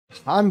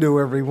Hondo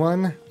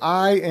everyone,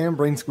 I am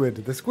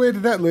brainsquid, the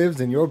squid that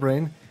lives in your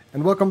brain,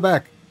 and welcome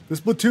back to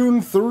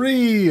Splatoon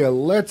 3!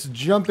 Let's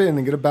jump in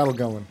and get a battle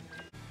going.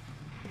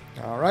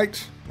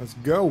 Alright, let's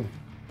go.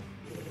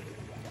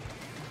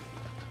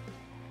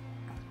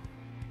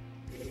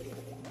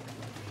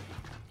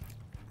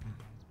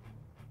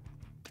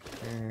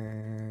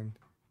 And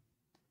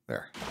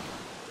there.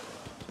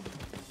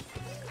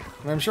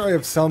 And I'm sure I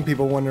have some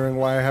people wondering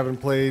why I haven't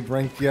played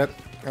ranked yet,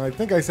 and I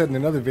think I said in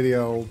another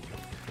video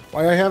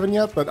why I haven't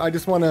yet, but I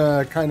just want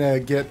to kind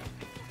of get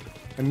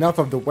enough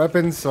of the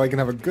weapons so I can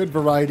have a good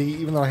variety,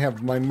 even though I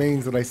have my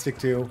mains that I stick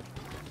to.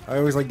 I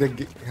always like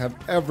to have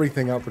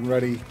everything up and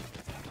ready,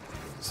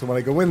 so when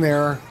I go in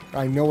there,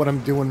 I know what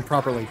I'm doing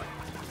properly.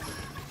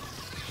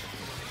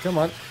 Come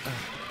on.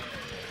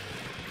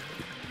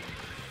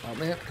 Oh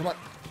man, come on.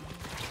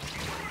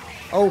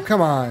 Oh,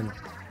 come on.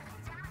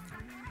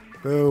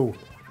 Boo.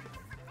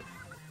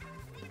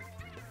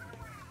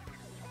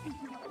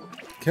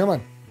 Come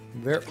on.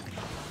 There.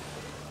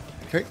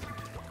 Okay.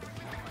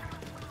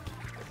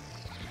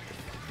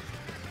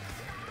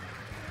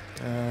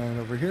 And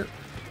over here.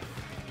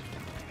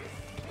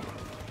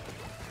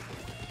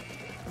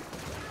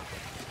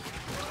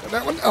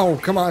 That one? Oh,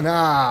 come on.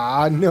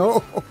 Ah,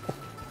 no.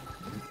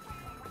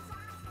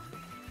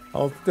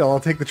 I'll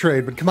take the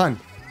trade, but come on.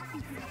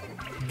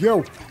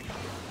 Go.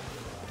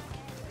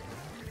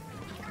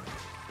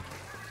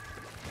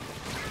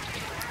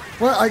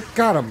 Well, I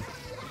got him.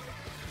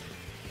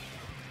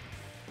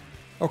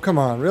 Oh, come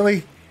on.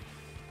 Really?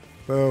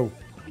 Boo.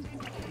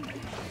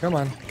 Come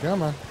on.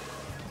 Come on.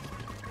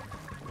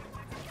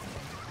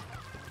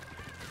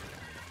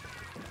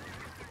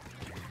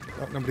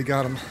 Oh, nobody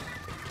got him.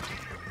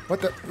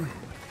 What the?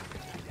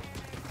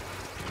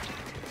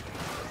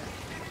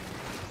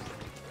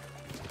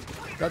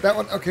 Got that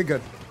one? Okay,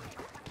 good.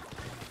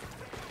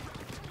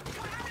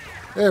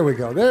 There we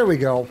go. There we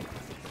go.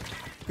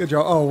 Good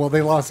job. Oh, well,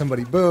 they lost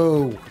somebody.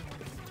 Boo.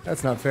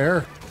 That's not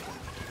fair.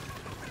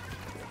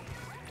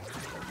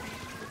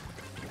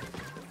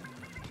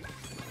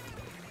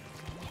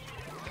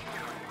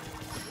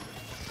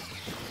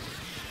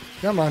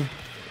 Come on.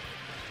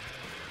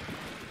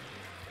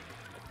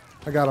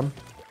 I got him.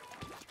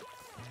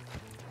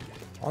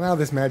 Well, now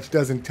this match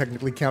doesn't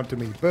technically count to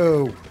me.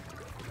 Boo.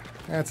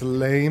 That's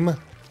lame.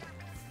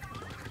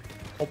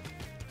 Oh. I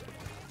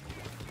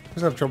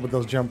just have trouble with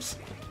those jumps.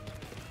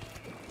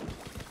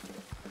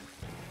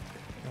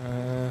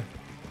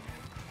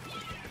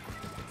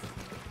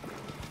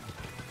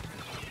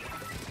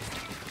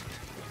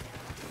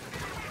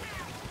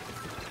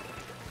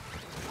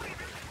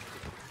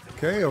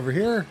 Okay, over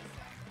here.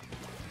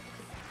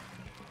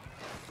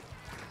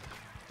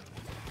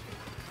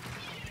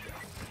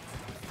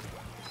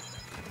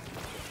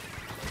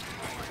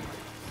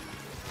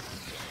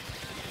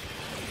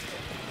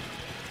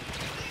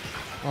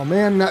 Oh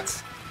man,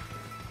 nuts.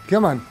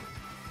 Come on.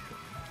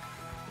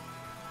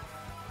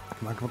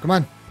 Come on, come on, come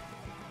on.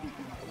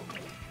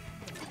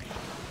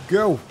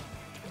 Go.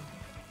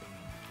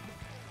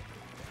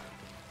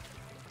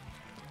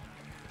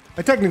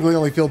 I technically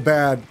only feel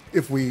bad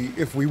if we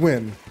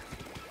win.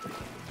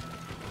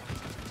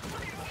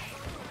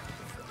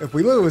 If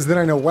we lose, then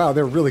I know, wow,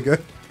 they're really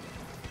good.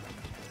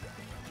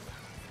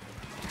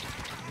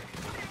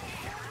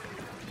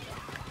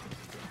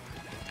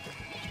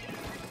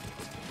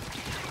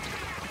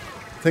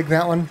 Take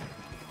that one.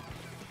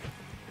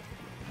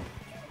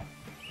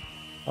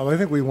 Oh, I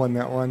think we won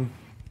that one.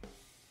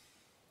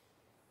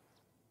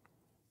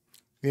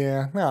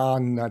 Yeah, oh,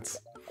 nuts.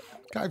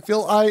 I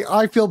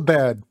feel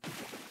bad.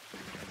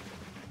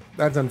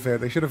 That's unfair.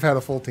 They should have had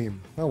a full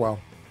team. Oh well.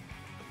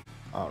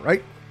 All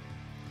right.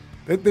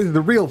 This is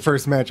the real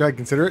first match, I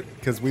consider it,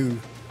 because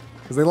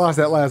they lost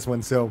that last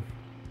one, so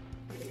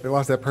they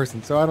lost that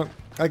person. So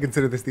I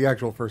consider this the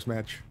actual first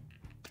match.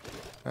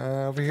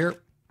 Over here.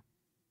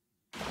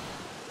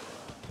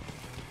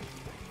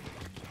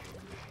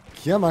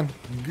 Come on,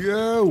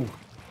 go!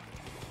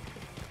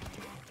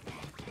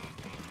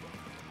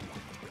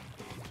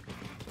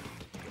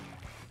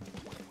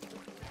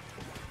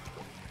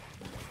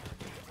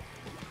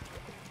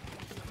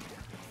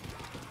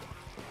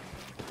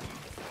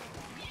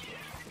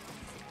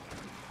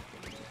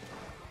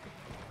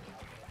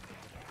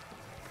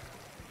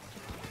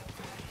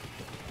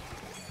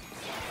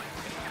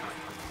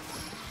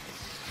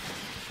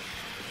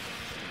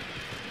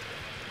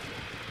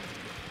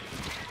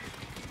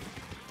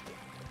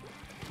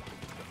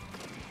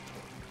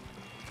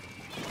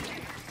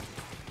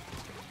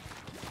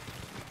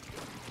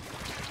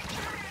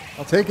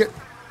 I'll take it.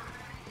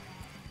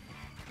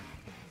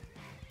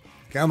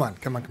 Come on,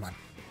 come on, come on.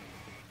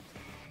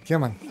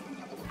 Come on.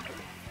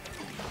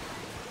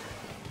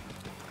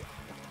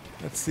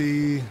 Let's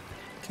see.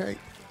 Okay.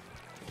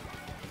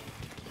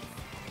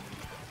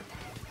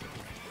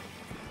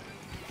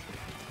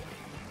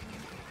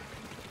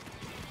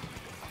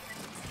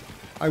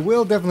 I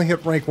will definitely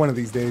hit rank one of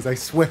these days, I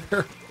swear.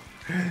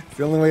 It's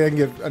the only way I can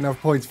get enough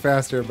points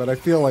faster, but I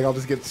feel like I'll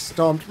just get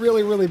stomped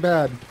really, really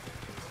bad. And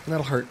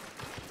that'll hurt.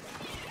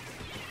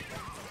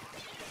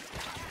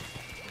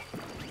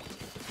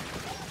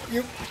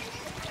 you.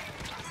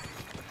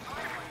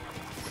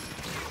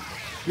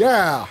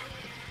 Yeah.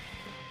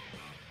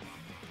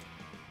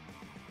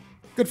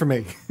 Good for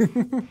me.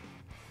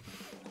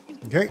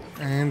 Okay,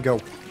 and go.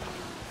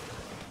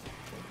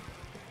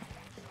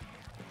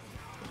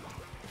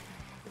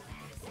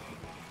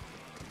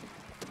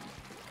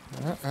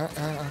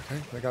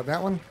 Okay, I got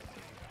that one.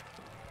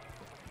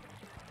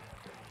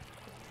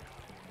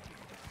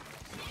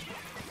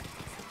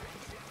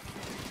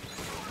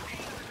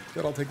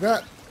 Good, I'll take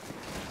that.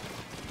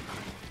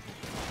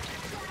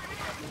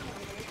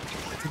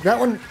 Take that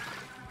one.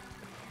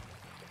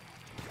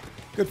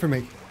 Good for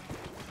me.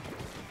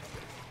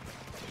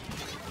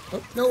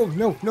 Oh, no,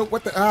 no, no,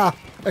 what the... Ah!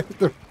 I hit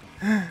the...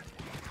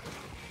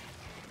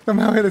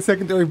 Somehow hit a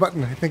secondary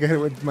button. I think I hit it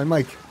with my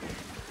mic.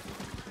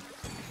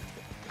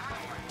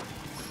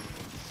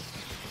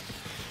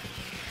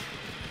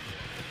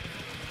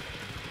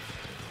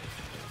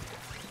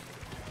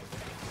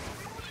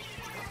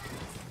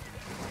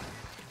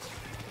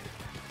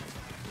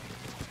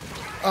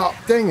 Oh,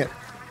 dang it.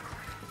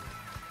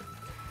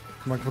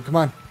 Come on, come on, come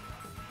on.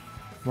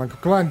 Come on,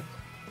 come on.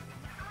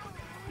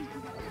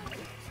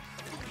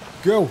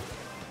 Go.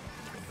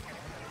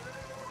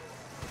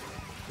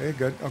 Okay,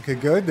 good. Okay,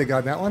 good. They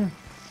got that one.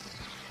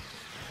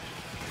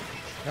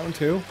 That one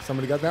too.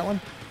 Somebody got that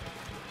one.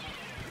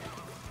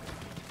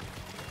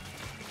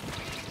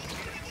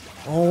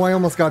 Oh, I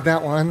almost got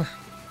that one.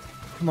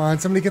 Come on,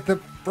 somebody get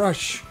the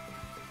brush.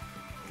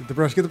 Get the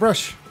brush, get the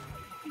brush.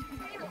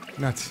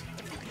 Nuts.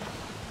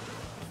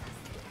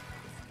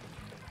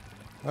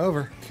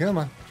 Over. Come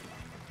on.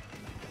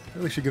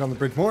 Really should get on the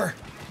bridge more.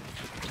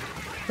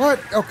 What?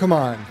 Oh, come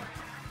on.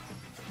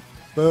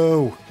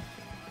 Boo.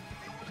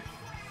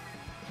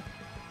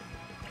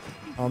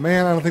 Oh,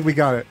 man, I don't think we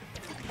got it.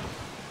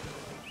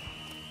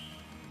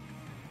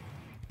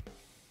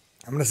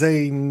 I'm going to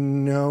say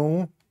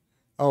no.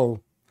 Oh,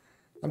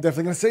 I'm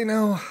definitely going to say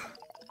no.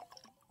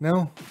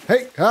 No.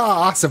 Hey,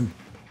 awesome.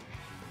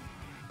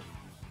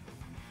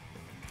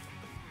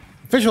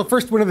 Official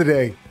first win of the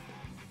day.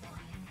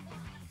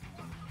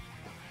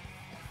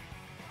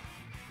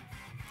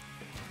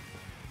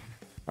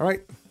 All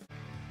right.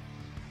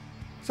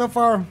 So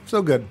far,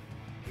 so good.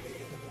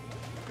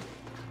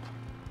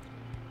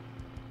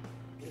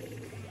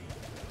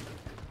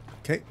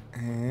 Okay,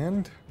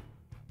 and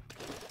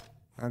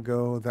I'll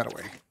go that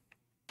way.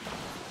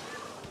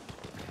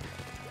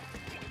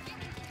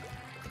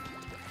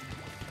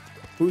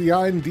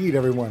 Booyah indeed,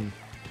 everyone.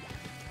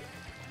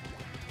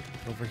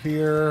 Over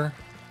here.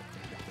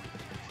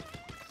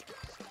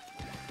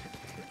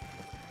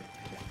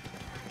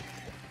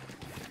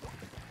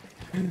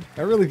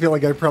 I really feel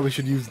like I probably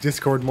should use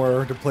Discord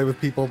more to play with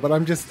people, but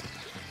I'm just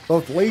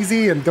both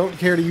lazy and don't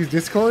care to use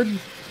Discord.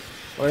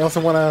 But I also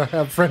want to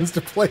have friends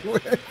to play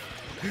with.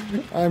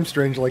 I'm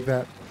strange like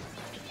that.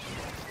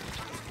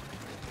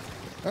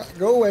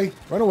 Go away.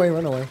 Run away,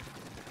 run away.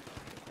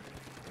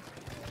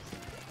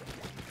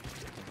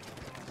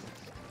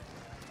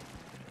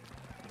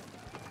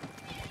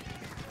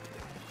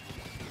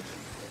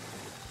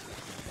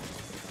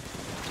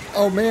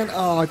 Oh man,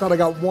 oh, I thought I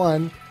got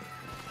one.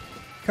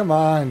 Come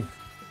on.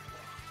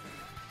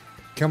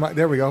 Come on,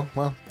 there we go.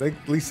 Well,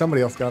 at least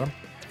somebody else got him.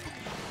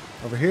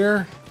 Over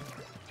here.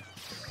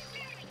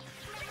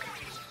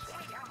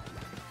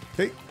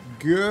 Okay,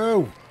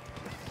 go.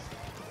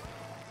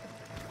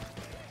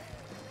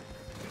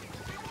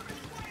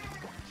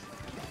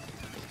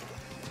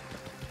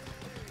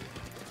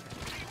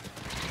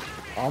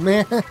 Oh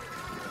man.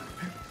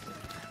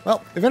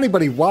 Well, if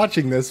anybody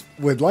watching this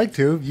would like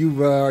to, you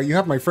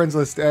have my friends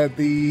list at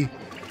the...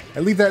 I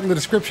leave that in the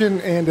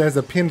description and as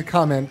a pinned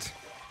comment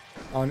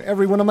on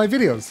every one of my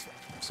videos.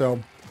 So,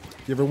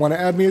 if you ever want to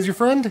add me as your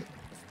friend,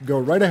 go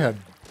right ahead.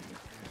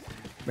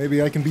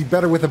 Maybe I can be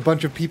better with a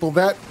bunch of people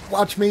that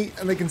watch me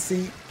and they can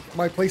see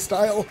my play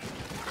style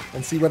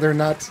and see whether or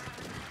not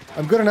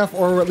I'm good enough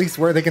or at least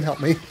where they can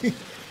help me.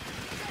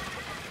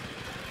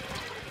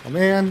 Oh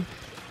man.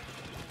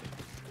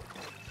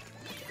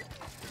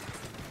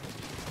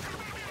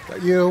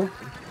 Got you.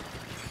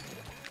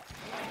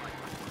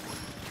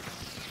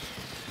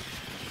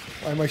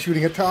 Why am I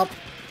shooting at top?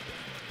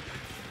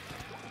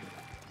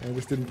 I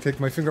just didn't take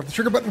my finger off the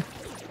trigger button.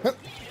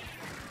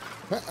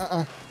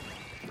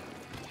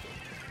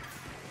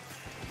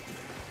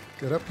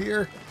 Get up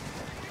here.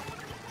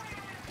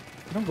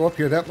 I don't go up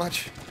here that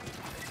much.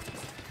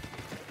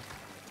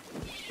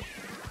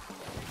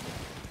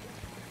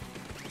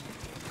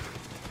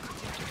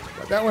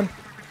 Got that one.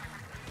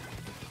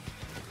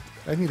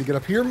 I need to get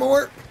up here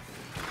more.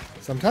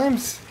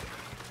 Sometimes.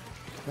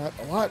 Not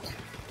a lot.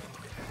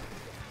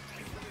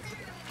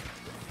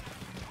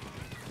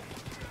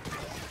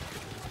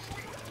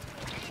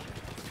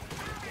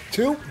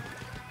 Two.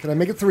 Can I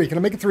make it three? Can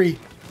I make it three?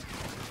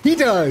 He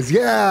does!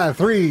 Yeah,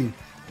 three.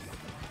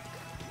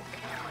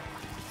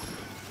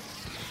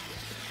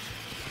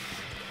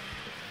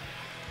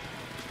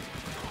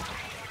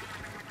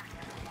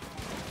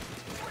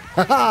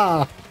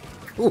 Haha!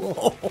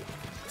 Cool.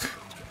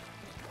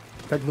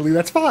 Technically,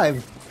 that's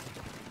five.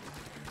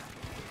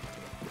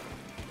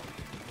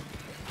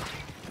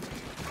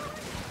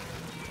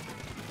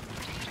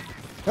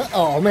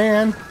 Oh,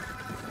 man.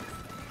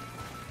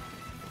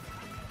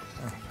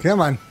 Oh,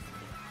 come on.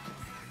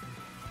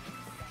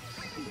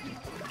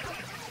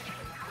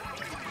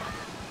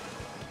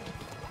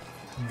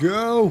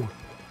 Go.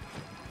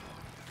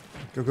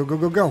 Go, go, go,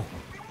 go, go.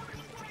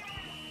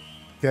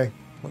 Okay,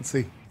 let's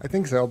see. I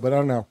think so, but I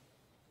don't know.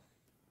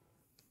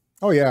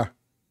 Oh, yeah.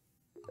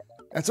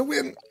 That's a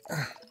win.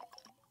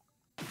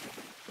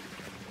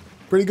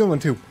 Pretty good one,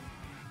 too.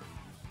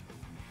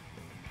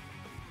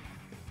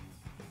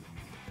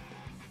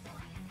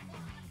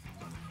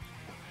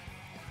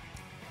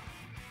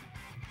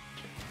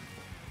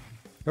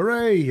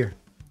 Hooray!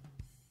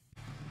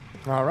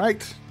 All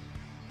right.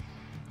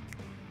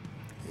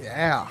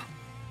 Yeah.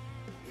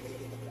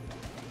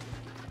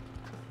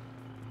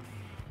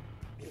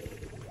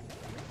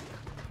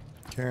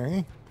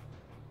 Okay.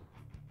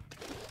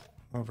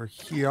 Over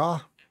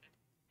here.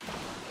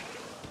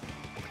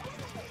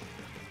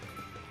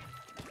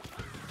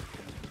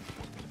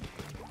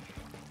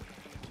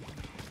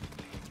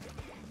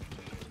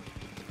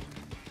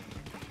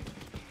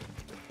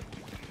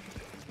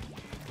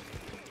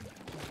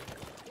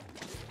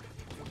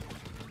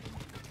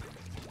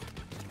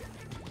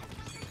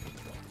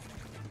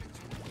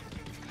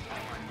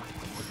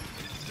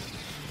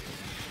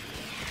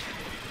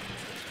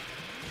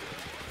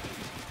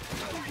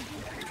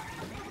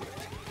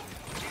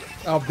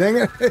 Oh, dang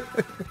it.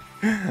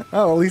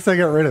 Oh, at least I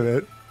got rid of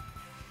it.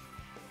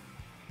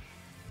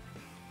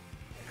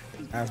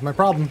 That's my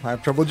problem. I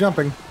have trouble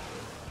jumping.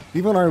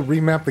 Even when I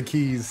remap the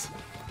keys,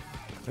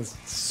 it's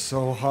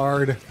so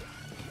hard to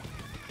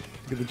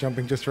get the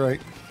jumping just right.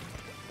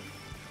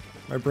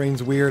 My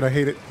brain's weird. I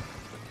hate it.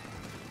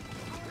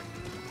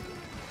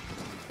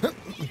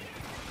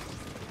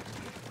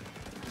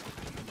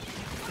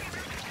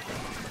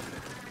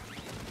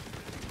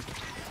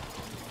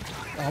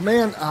 Oh,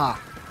 man.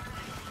 Ah.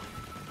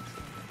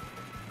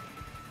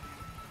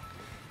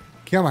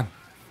 Come on.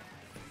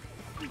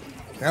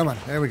 Come on.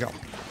 There we go.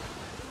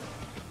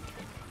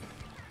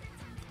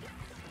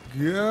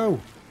 Go.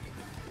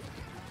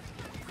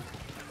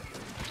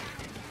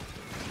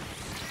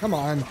 Come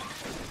on.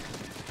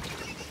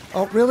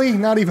 Oh, really?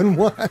 Not even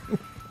one?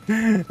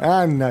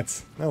 Ah,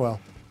 nuts. Oh, well.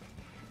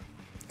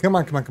 Come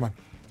on, come on, come on.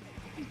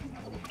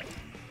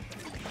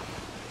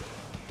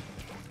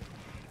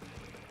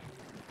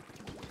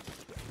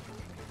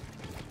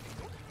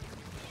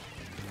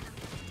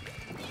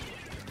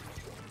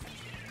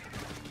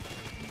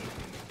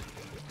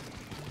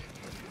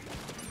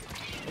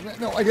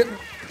 No, I didn't.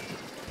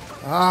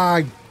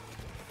 Ah.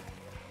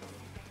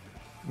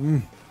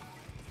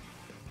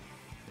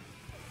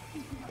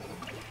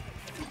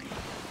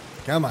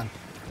 Come on.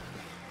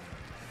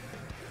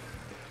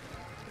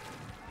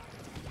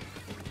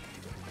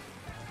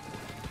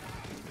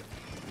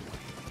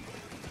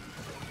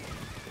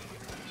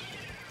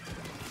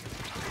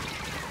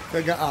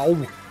 I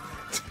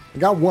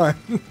got one.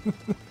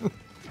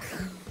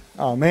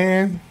 Oh,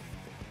 man.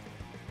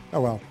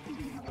 Oh, well.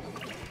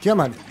 Come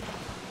on.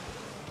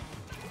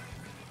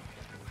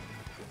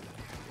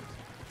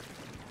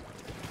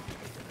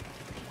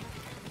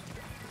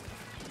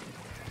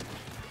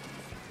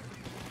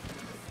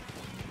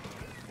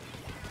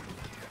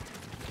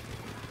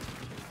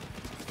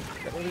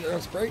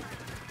 Spray.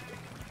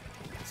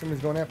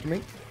 Somebody's going after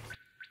me.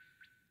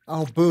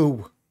 Oh,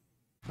 boo.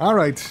 All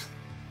right.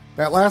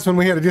 That last one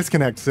we had a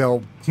disconnect,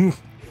 so...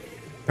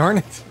 Darn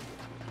it.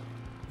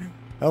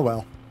 Oh,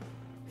 well.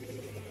 I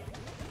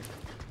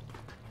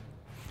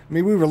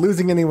mean, we were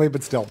losing anyway,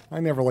 but still. I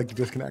never like to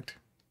disconnect.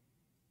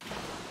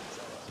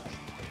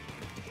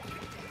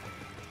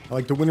 I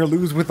like to win or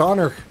lose with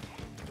honor.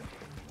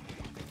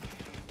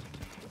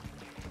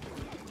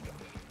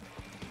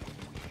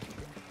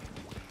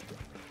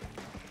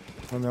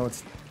 Oh, no,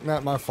 it's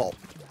not my fault.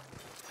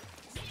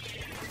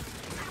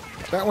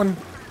 That one.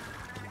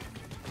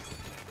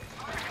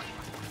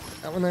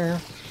 That one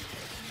there.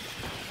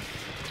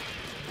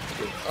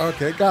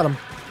 Okay, got him.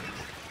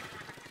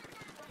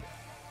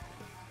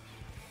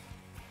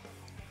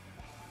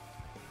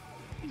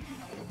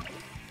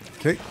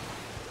 Okay.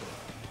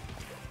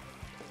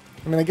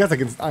 I mean, I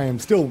guess I am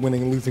still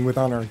winning and losing with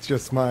honor. It's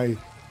just my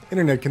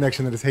internet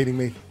connection that is hating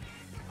me.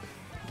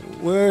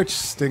 Which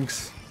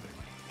stinks.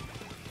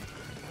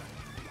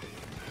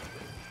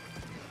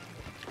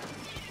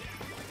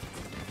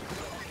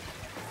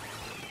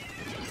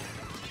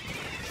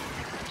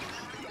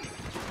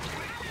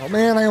 Oh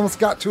man, I almost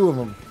got two of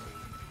them.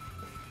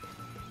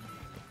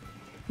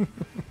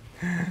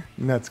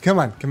 Nuts. Come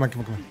on, come on,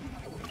 come on, come on.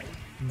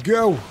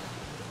 Go!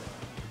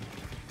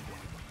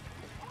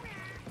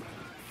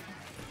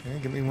 Okay,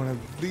 give me one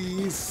of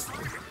these.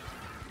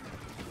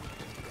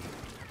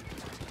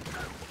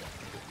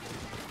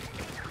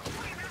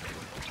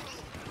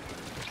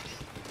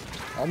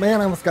 Oh man,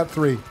 I almost got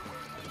three.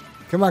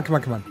 Come on, come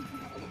on, come on.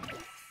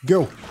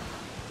 Go!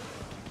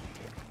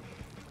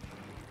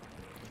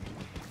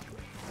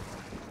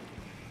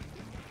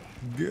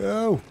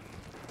 Go!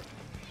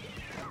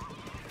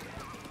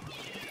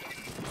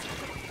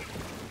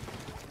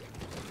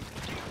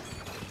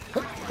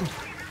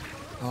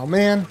 Oh,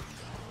 man.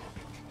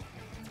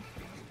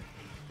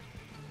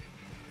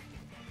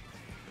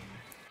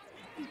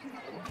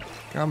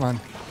 Come on.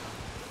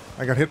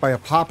 I got hit by a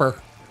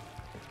popper.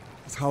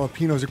 These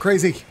jalapenos are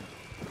crazy.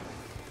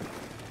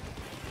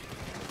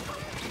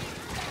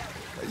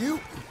 Got you.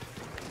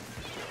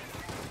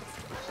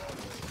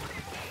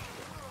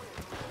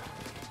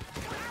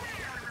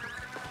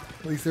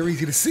 At least they're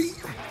easy to see.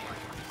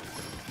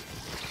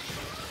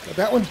 Got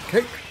that one?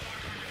 Okay.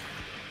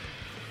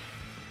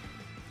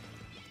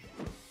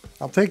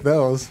 I'll take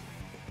those.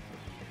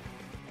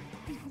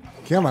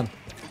 Come on.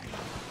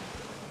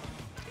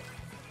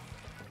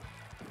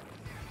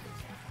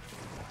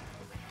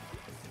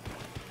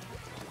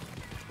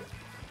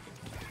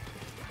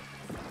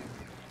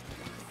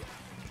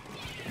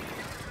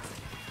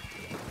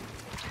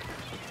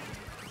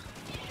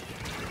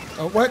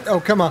 Oh, what?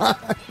 Oh, come on.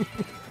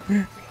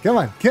 Come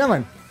on, come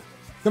on.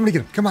 Somebody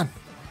get him. Come on.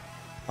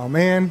 Oh,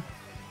 man.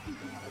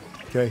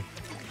 Okay.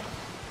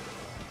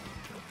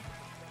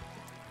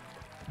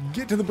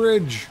 Get to the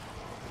bridge.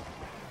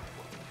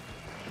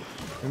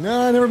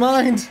 No, never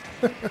mind.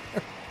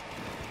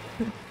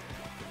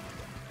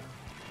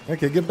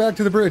 Okay, get back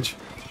to the bridge.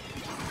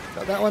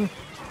 Got that one.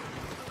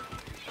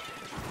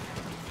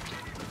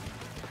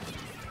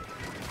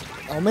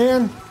 Oh,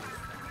 man.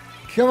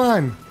 Come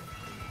on.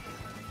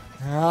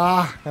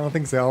 Ah, I don't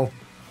think so.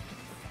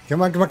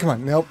 Come on, come on, come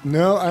on. Nope,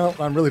 no,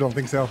 I really don't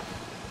think so.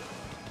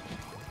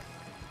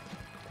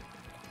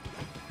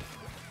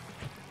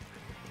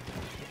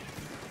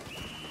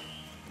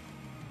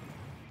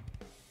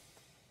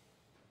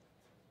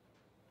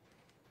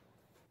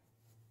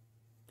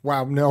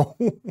 Wow, no.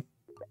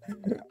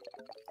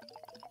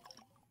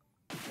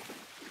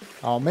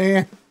 Oh,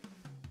 man.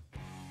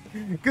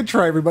 Good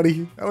try,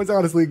 everybody. That was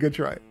honestly a good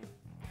try.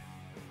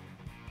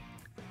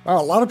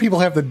 Wow, a lot of people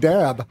have the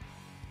dab.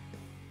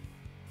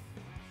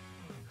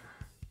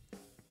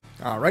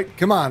 All right,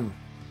 come on.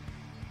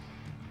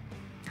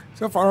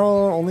 So far,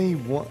 only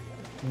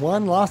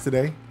one loss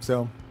today,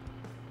 so.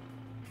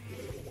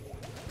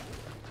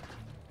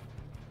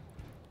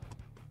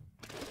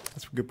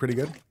 That's good, pretty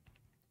good.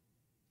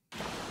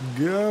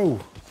 Go.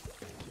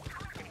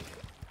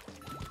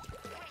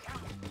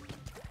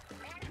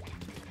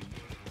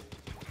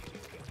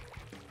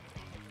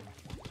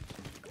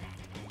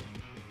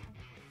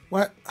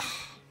 What?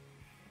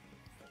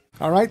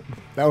 All right,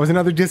 that was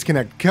another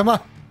disconnect. Come on.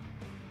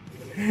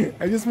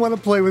 I just want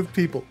to play with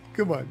people.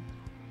 Come on.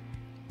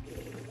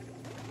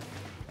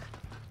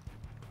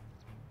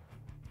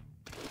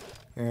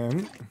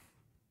 And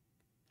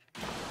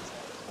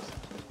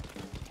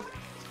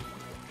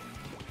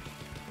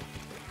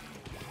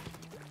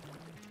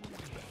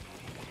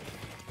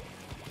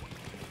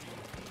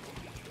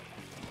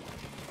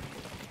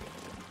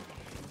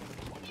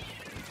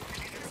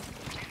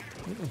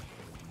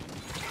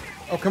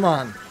oh, come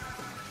on.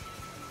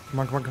 Come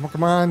on, come on, come on,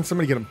 come on.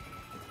 Somebody get him.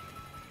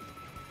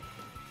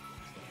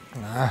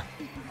 Ah.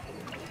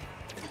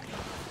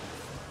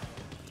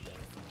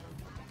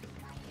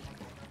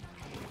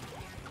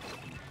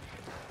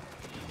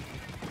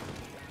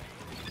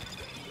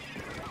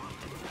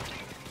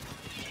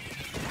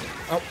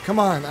 Oh, come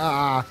on.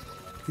 Ah.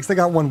 At least I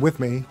got one with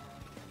me.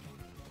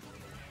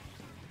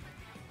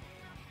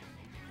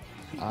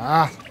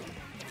 Ah.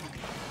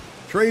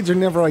 Trades are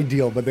never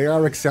ideal, but they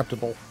are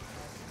acceptable.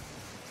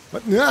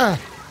 But, ah.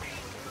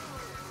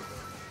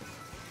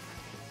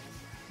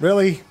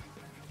 Really?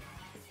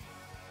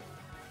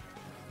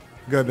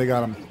 Good, they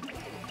got him.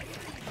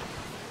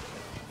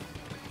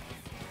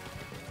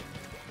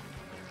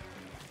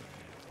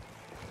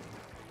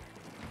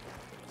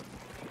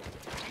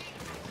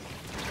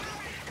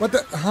 What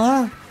the?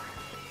 Huh?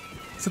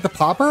 Is it the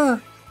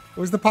popper?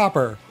 Where's the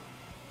popper?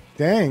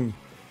 Dang.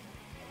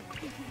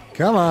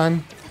 Come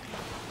on.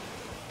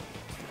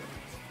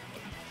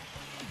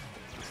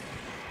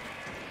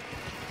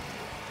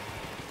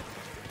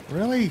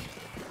 Really?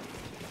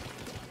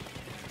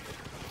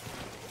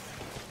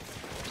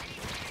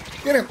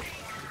 Get him!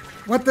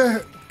 What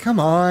the? Come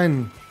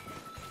on.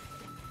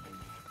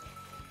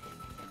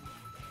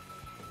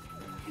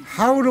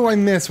 How do I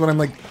miss when I'm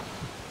like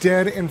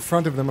dead in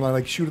front of them and I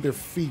like shoot at their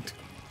feet?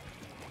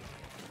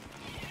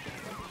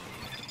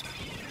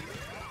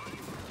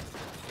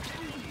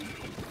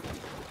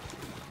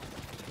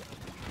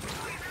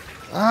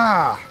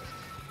 Ah!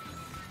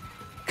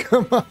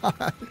 Come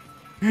on!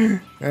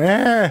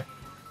 Eh!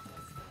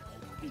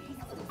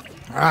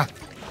 Ah!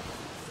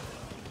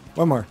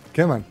 One more.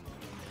 Come on.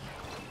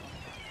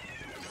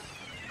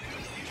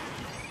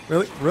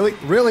 Really? Really?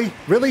 Really?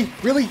 Really?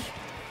 Really?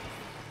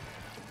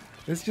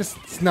 It's just,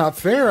 it's not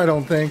fair, I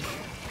don't think.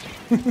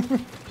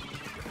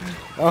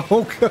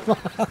 Oh, come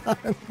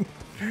on.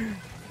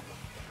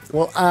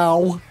 Well,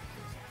 ow.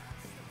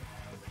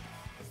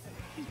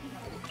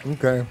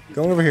 Okay,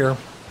 going over here.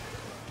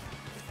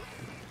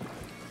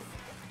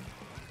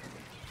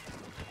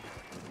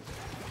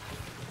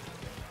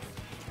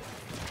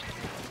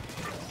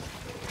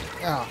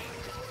 Ah.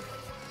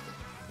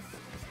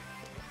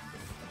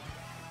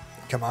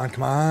 Come on,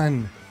 come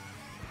on.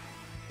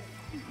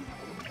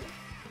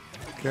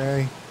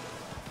 Okay.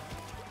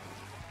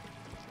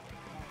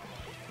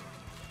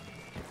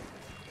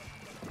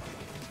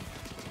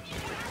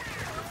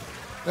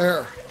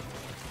 There.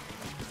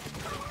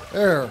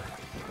 There.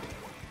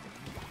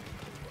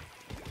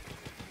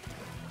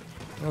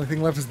 The only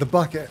thing left is the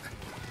bucket.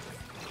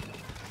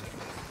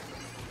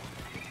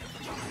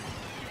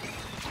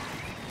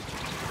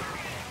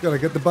 Gotta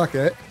get the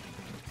bucket.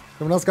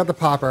 Someone else got the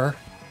popper.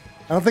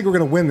 I don't think we're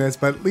gonna win this,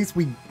 but at least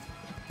we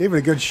gave it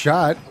a good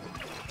shot.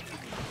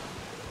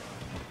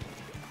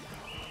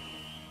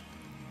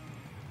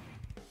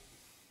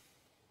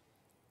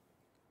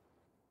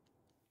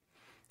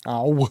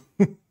 Ow.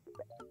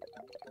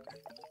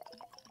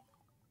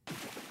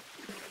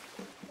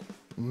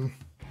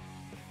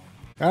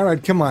 All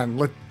right, come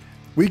on.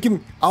 We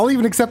can. I'll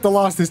even accept the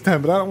loss this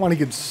time, but I don't want to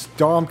get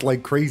stomped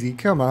like crazy.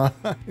 Come on.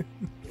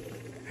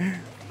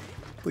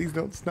 Please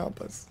don't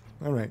stomp us.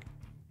 All right.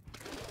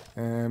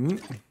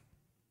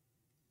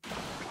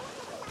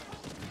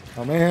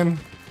 Oh man.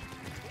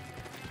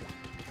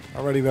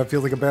 Already that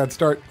feels like a bad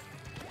start.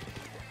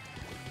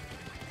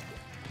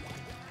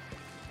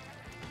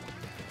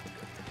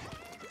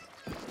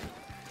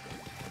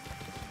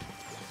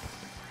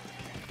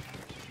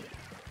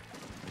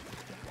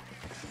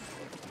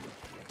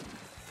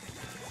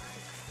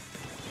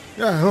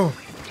 Yeah, oh.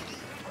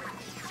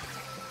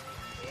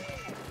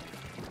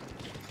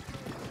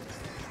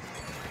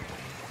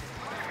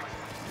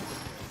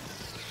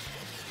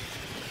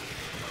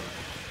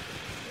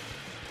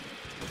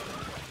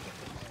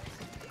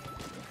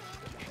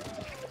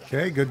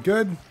 Okay, good,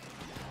 good.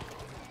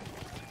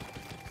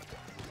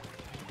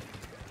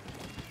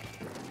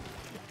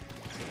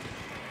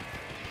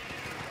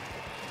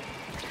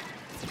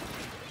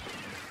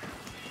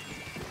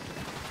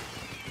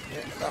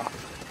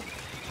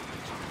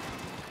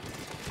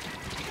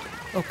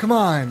 Oh, come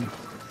on.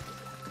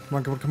 Come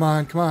on, come on, come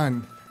on, come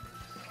on.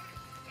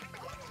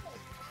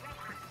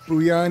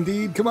 Booyah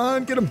indeed. Come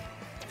on, get him.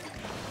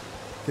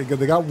 Okay, good.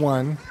 They got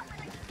one.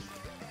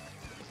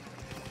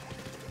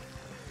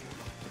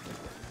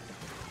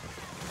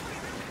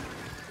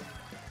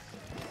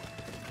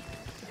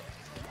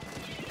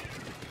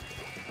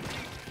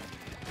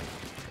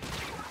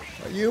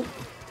 Are you?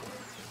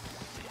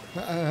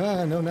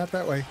 No, not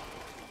that way.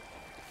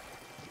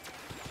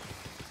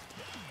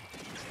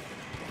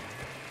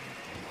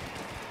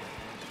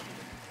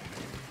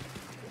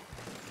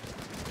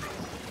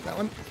 That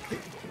one.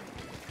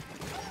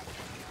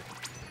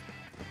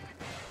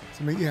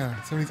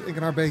 Somebody's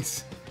taking our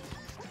base.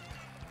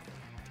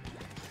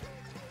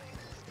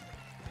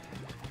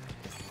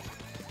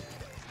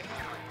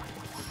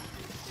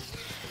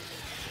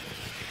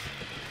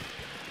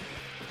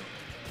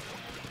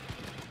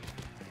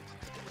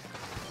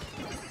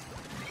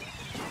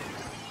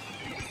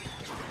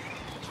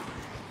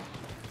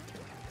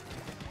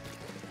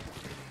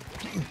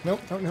 Nope,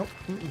 nope, nope.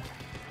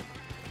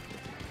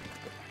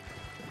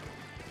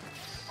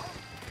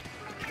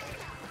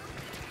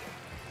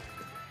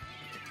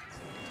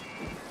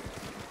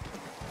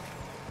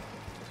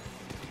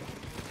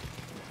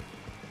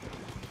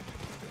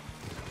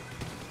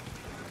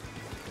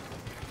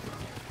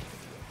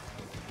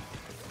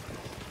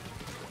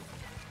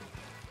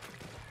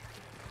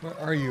 Where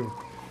are you?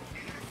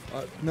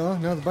 No,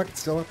 the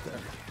bucket's still up there.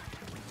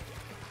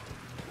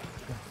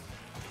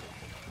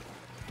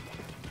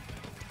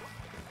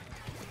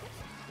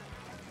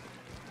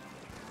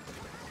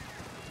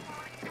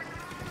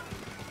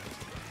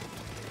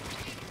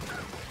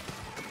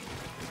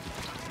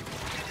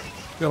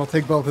 Good, I'll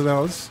take both of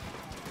those.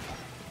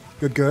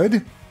 Good,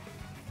 good.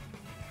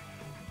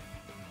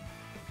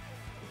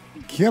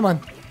 Come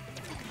on.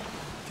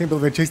 Can't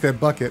believe I chased that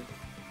bucket.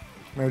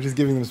 I was just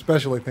giving them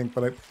special, I think,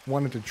 but I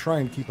wanted to try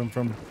and keep them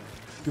from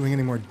doing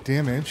any more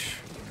damage.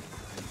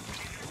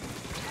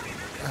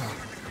 Oh,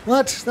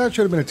 what? That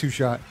should have been a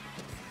two-shot.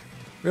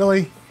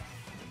 Really?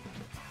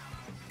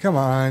 Come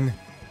on.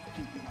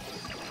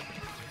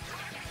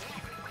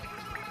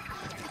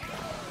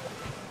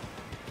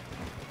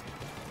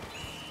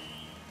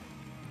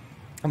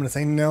 I'm going to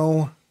say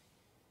no.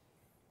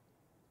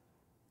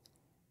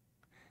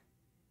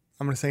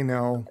 I'm going to say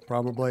no,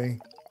 probably.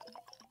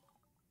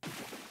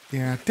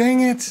 Yeah,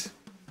 dang it.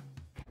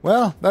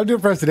 Well, that'll do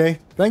it for us today.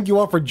 Thank you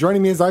all for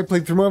joining me as I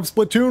played through more of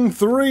Splatoon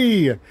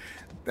 3. It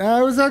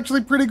was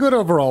actually pretty good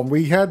overall.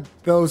 We had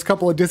those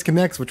couple of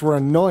disconnects which were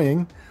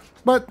annoying,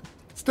 but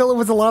still it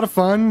was a lot of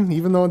fun,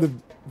 even though at the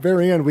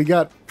very end we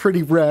got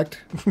pretty wrecked.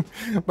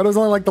 But it was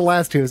only like the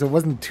last two, so it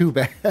wasn't too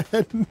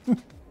bad.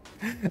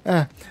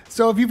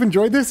 So if you've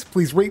enjoyed this,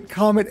 please rate,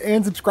 comment,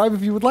 and subscribe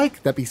if you would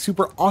like. That'd be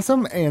super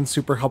awesome and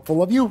super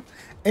helpful of you.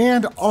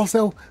 And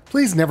also,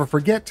 please never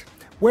forget,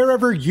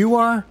 wherever you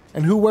are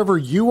and whoever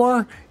you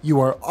are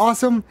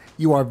awesome,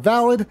 you are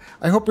valid.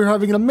 I hope you're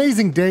having an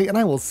amazing day, and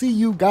I will see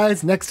you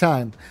guys next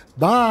time.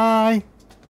 Bye!